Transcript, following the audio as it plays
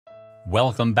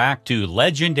Welcome back to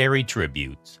Legendary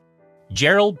Tributes.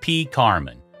 Gerald P.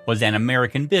 Carmen was an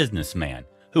American businessman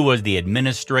who was the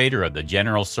administrator of the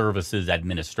General Services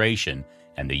Administration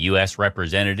and the U.S.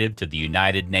 Representative to the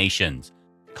United Nations.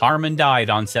 Carmen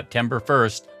died on September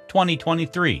 1st,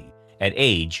 2023, at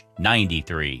age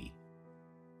 93.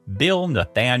 Bill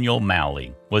Nathaniel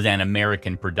Malley was an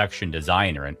American production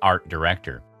designer and art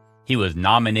director. He was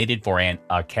nominated for an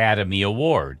Academy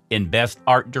Award in Best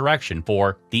Art Direction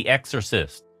for The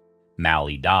Exorcist.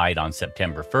 Malley died on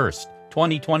September 1st,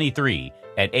 2023,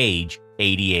 at age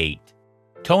 88.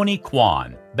 Tony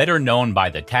Quan, better known by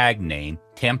the tag name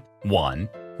Temp1,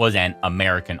 was an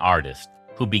American artist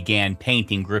who began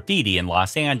painting graffiti in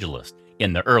Los Angeles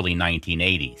in the early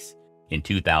 1980s. In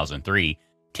 2003,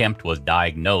 Temp was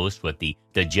diagnosed with the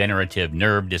degenerative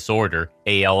nerve disorder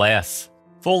ALS.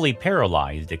 Fully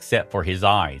paralyzed except for his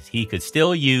eyes, he could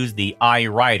still use the eye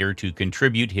writer to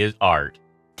contribute his art.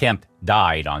 Temp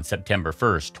died on September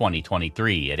 1st,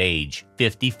 2023, at age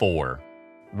 54.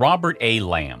 Robert A.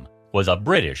 Lamb was a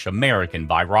British-American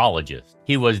virologist.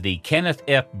 He was the Kenneth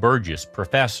F. Burgess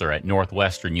Professor at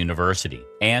Northwestern University,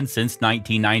 and since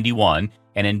 1991,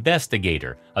 an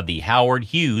investigator of the Howard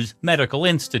Hughes Medical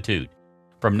Institute.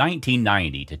 From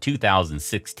 1990 to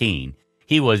 2016,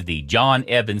 he was the John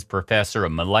Evans Professor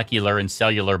of Molecular and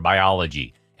Cellular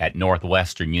Biology at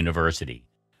Northwestern University.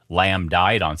 Lamb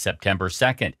died on September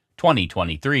 2nd,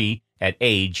 2023, at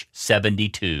age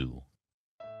 72.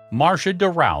 Marcia de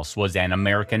Rousse was an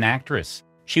American actress.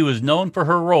 She was known for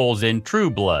her roles in True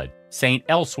Blood, Saint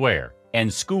Elsewhere,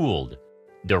 and Schooled.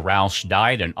 De Rousse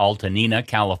died in Altamira,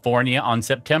 California on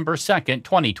September 2nd,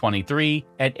 2023,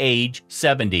 at age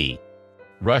 70.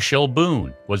 Ruschell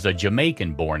Boone was a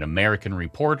Jamaican-born American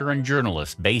reporter and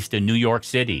journalist based in New York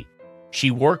City.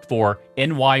 She worked for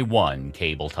NY1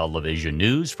 cable television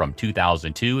news from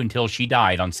 2002 until she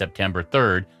died on September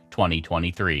 3rd,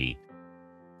 2023.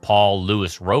 Paul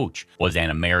Louis Roach was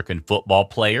an American football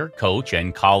player, coach,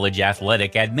 and college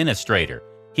athletic administrator.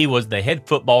 He was the head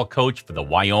football coach for the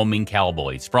Wyoming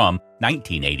Cowboys from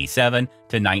 1987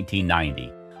 to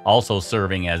 1990. Also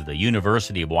serving as the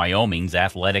University of Wyoming's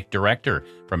athletic director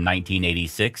from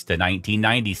 1986 to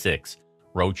 1996.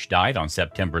 Roach died on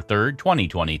September 3,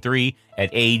 2023, at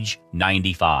age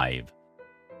 95.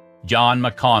 John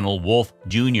McConnell Wolfe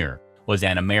Jr. was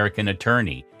an American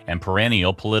attorney and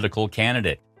perennial political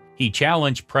candidate. He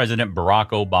challenged President Barack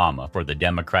Obama for the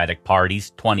Democratic Party's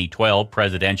 2012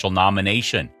 presidential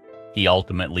nomination. He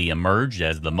ultimately emerged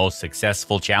as the most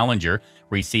successful challenger,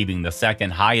 receiving the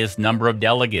second highest number of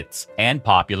delegates and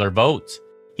popular votes.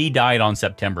 He died on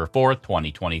September 4,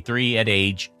 2023, at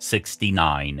age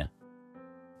 69.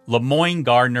 Lemoine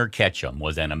Gardner Ketcham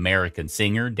was an American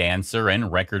singer, dancer,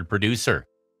 and record producer.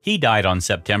 He died on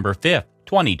September 5,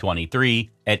 2023,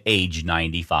 at age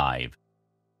 95.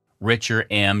 Richard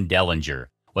M. Dellinger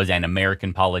was an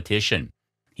American politician.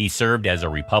 He served as a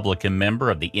Republican member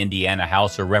of the Indiana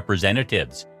House of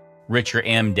Representatives. Richard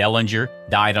M. Dellinger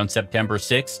died on September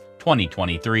 6,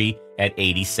 2023, at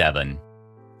 87.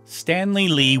 Stanley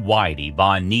Lee Whitey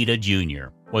von Nieda Jr.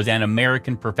 was an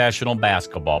American professional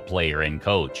basketball player and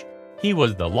coach. He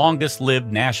was the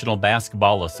longest-lived National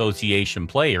Basketball Association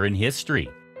player in history.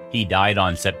 He died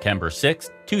on September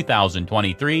 6,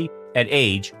 2023, at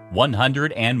age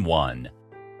 101.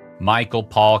 Michael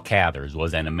Paul Cathers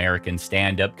was an American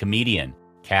stand-up comedian.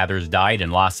 Cathers died in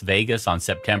Las Vegas on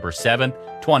September 7,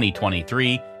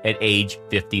 2023, at age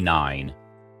 59.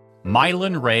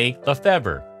 Mylon Rae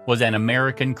LeFevre was an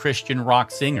American Christian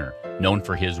rock singer, known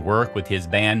for his work with his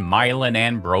band Mylon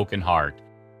and Broken Heart.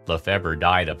 LeFevre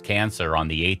died of cancer on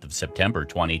the 8th of September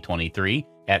 2023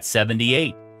 at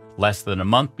 78, less than a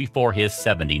month before his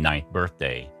 79th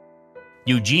birthday.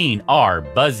 Eugene R.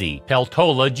 Buzzy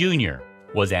Peltola Jr.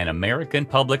 was an American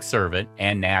public servant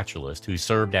and naturalist who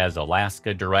served as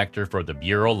Alaska Director for the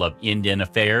Bureau of Indian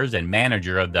Affairs and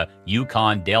manager of the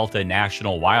Yukon Delta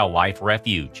National Wildlife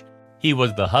Refuge. He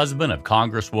was the husband of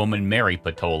Congresswoman Mary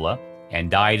Peltola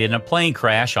and died in a plane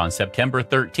crash on September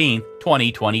 13,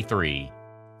 2023.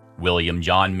 William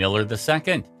John Miller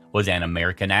II was an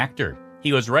American actor.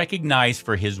 He was recognized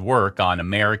for his work on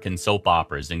American soap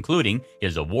operas, including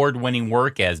his award-winning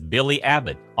work as Billy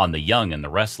Abbott on The Young and the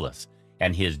Restless,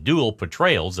 and his dual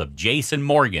portrayals of Jason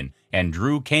Morgan and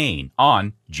Drew Kane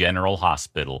on General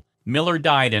Hospital. Miller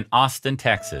died in Austin,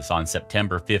 Texas on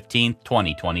September 15,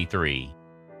 2023.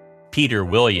 Peter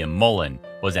William Mullin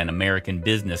was an American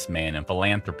businessman and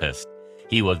philanthropist.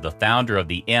 He was the founder of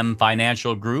the M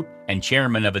Financial Group and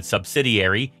chairman of its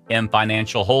subsidiary, M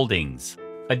Financial Holdings.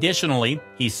 Additionally,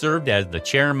 he served as the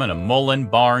chairman of Mullin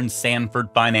Barnes Sanford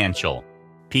Financial.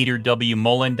 Peter W.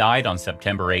 Mullin died on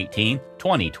September 18,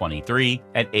 2023,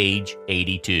 at age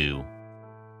 82.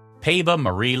 Pava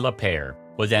Marie LaPere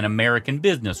was an American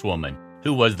businesswoman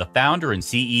who was the founder and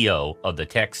CEO of the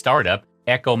tech startup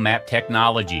EchoMap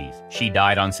Technologies. She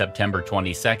died on September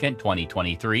 22,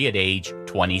 2023, at age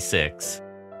 26.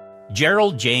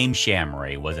 Gerald James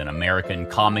Shamray was an American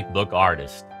comic book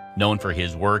artist, known for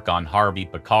his work on Harvey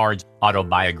Picard's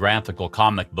autobiographical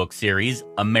comic book series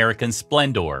American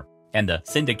Splendor and the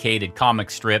syndicated comic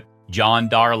strip John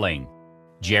Darling.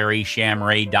 Jerry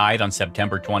Shamray died on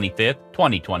September 25,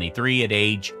 2023, at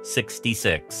age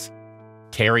 66.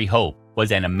 Teri Hope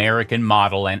was an American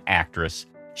model and actress.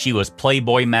 She was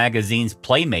Playboy magazine's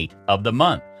Playmate of the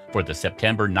Month for the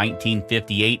September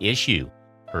 1958 issue.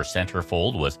 Her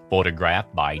centerfold was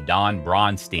photographed by Don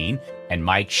Bronstein and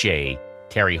Mike Shea.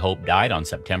 Teri Hope died on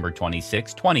September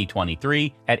 26,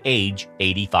 2023, at age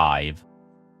 85.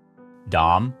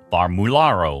 Dom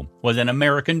Famularo was an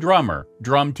American drummer,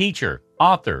 drum teacher,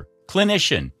 author,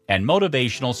 clinician, and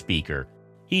motivational speaker.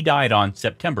 He died on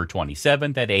September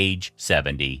 27th at age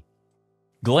 70.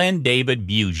 Glenn David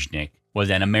Bujnoch was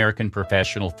an American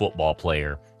professional football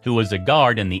player who was a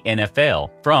guard in the NFL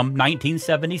from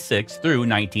 1976 through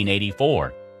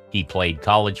 1984. He played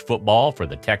college football for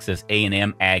the Texas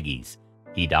A&M Aggies.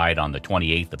 He died on the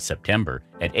 28th of September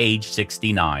at age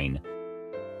 69.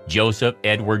 Joseph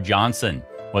Edward Johnson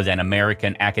was an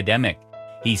American academic.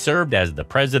 He served as the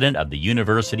president of the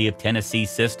University of Tennessee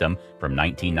System from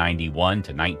 1991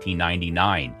 to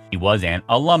 1999. He was an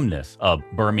alumnus of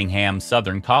Birmingham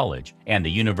Southern College and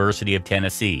the University of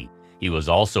Tennessee. He was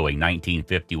also a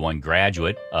 1951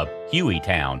 graduate of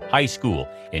Hueytown High School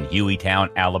in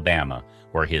Hueytown, Alabama,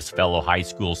 where his fellow high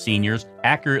school seniors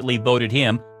accurately voted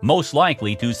him most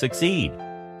likely to succeed.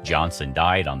 Johnson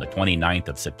died on the 29th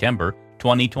of September,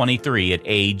 2023, at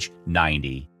age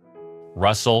 90.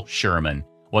 Russell Sherman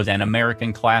was an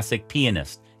American classic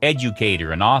pianist,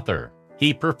 educator, and author.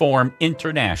 He performed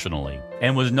internationally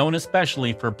and was known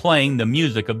especially for playing the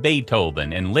music of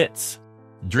Beethoven and Liszt.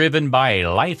 Driven by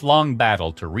a lifelong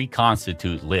battle to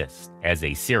reconstitute Liszt as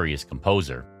a serious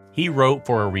composer, he wrote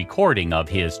for a recording of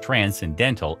his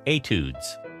transcendental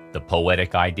etudes. The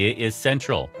poetic idea is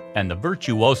central, and the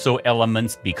virtuoso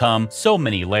elements become so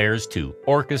many layers to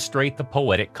orchestrate the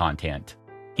poetic content.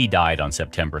 He died on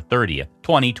September 30th,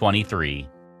 2023.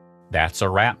 That's a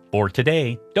wrap for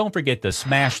today. Don't forget to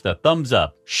smash the thumbs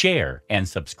up, share, and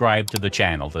subscribe to the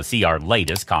channel to see our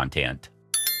latest content.